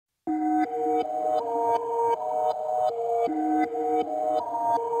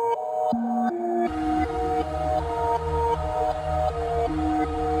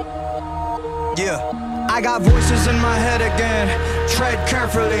I got voices in my head again, tread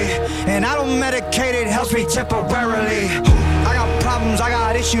carefully. And I don't medicate, it helps me temporarily. I got problems, I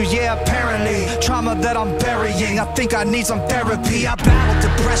got issues, yeah, apparently. Trauma that I'm burying, I think I need some therapy. I battled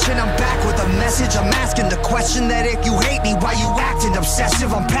depression, I'm back with a message. I'm asking the question that if you hate me, why you acting obsessive?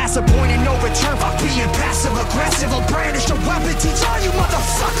 I'm past the point of no return by being passive-aggressive. I'll brandish a weapon, teach all you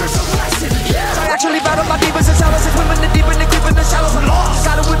motherfuckers a lesson. I actually battle my demons and shallows. It's women, the deep and the creep in the shallows. I'm lost.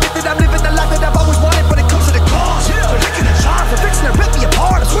 Gotta admit that I'm living the life that I've always wanted, but it comes to the cost. They're licking the jar, they're fixing to rip me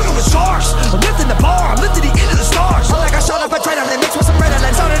apart. I'm swimming with sharks, I'm lifting the bar, I'm lifting the end of the stars. I like I shot up a trainer, then mixed with some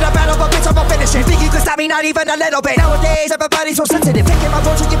redolence. Started a battle, but bitch, I'm gonna finish it. Think you can stop me, not even a little bit. Nowadays, everybody's so sensitive. Picking my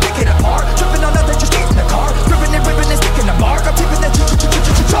words when you're picking apart. Tripping on nothing, just getting the car. Ripping and ripping and sticking the mark. I'm tipping the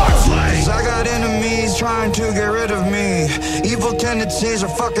charts. I got enemies trying to get rid of me. Evil tendencies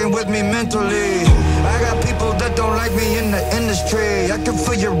are fucking with me mentally. I got people that don't like me in the industry. I can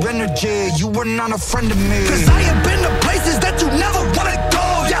feel your energy, you were not a friend of me. Cause I have been to places that you never wanna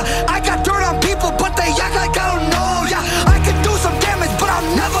go, yeah. I got dirt on people, but they act like I don't know, yeah. I can do some damage, but I'll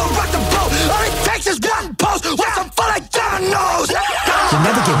never rock the boat. All it takes is one post with some fun like dominoes. You'll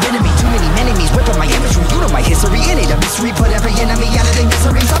never get rid of me, too many enemies whipping my imagery. You know my history, it ain't a mystery. Put every enemy out of their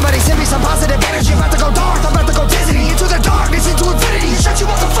misery. Somebody send me some positive energy. About to go dark, I'm about to go dizzy. Into the darkness, into infinity. Shut you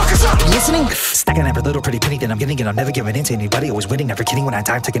motherfuckers up. You listening? Stacking every little pretty penny that I'm getting, and I'm never giving in to anybody. Always winning, never kidding. When I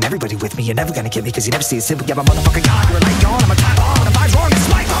die, I'm taking everybody with me. You're never gonna get me, cause you never see it simple. Yeah, my motherfucking God, you're a light gone. I'm a time bomb, the vibe's wrong, it's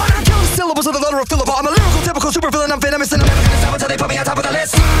my fault. I'm killing syllables of the letter of fillable. I'm a lyrical, typical super villain. I'm venomous, and I'm never gonna stop until they put me on top of the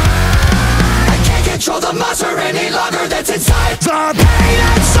list. I can't control the monster any longer that's inside. The pain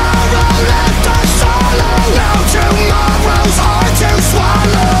and sorrow left us solo. Now tomorrow's hard to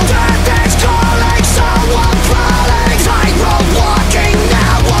swallow.